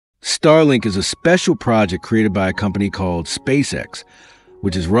Starlink is a special project created by a company called SpaceX,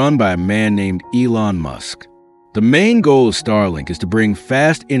 which is run by a man named Elon Musk. The main goal of Starlink is to bring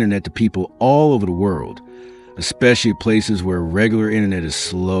fast internet to people all over the world, especially places where regular internet is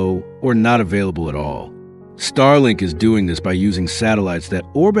slow or not available at all. Starlink is doing this by using satellites that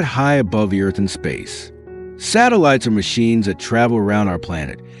orbit high above the Earth in space. Satellites are machines that travel around our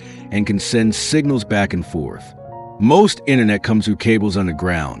planet and can send signals back and forth. Most internet comes through cables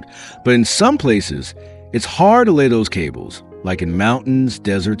underground, but in some places, it's hard to lay those cables, like in mountains,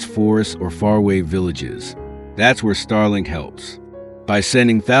 deserts, forests, or faraway villages. That's where Starlink helps. By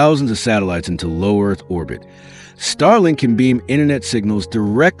sending thousands of satellites into low Earth orbit, Starlink can beam internet signals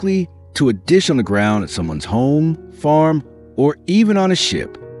directly to a dish on the ground at someone's home, farm, or even on a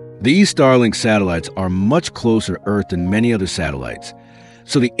ship. These Starlink satellites are much closer to Earth than many other satellites,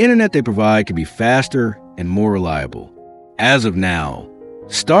 so the internet they provide can be faster and more reliable. As of now,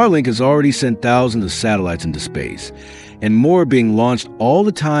 Starlink has already sent thousands of satellites into space, and more are being launched all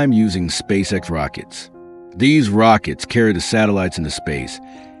the time using SpaceX rockets. These rockets carry the satellites into space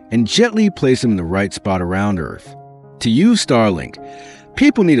and gently place them in the right spot around Earth. To use Starlink,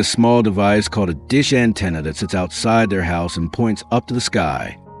 people need a small device called a dish antenna that sits outside their house and points up to the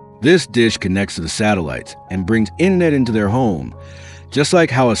sky. This dish connects to the satellites and brings internet into their home, just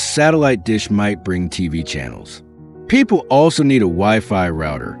like how a satellite dish might bring TV channels. People also need a Wi-Fi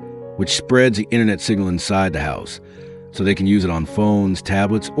router, which spreads the internet signal inside the house, so they can use it on phones,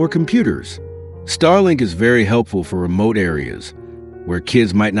 tablets, or computers. Starlink is very helpful for remote areas, where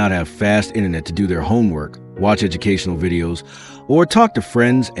kids might not have fast internet to do their homework, watch educational videos, or talk to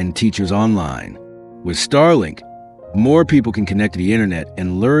friends and teachers online. With Starlink, more people can connect to the internet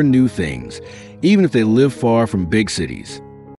and learn new things, even if they live far from big cities.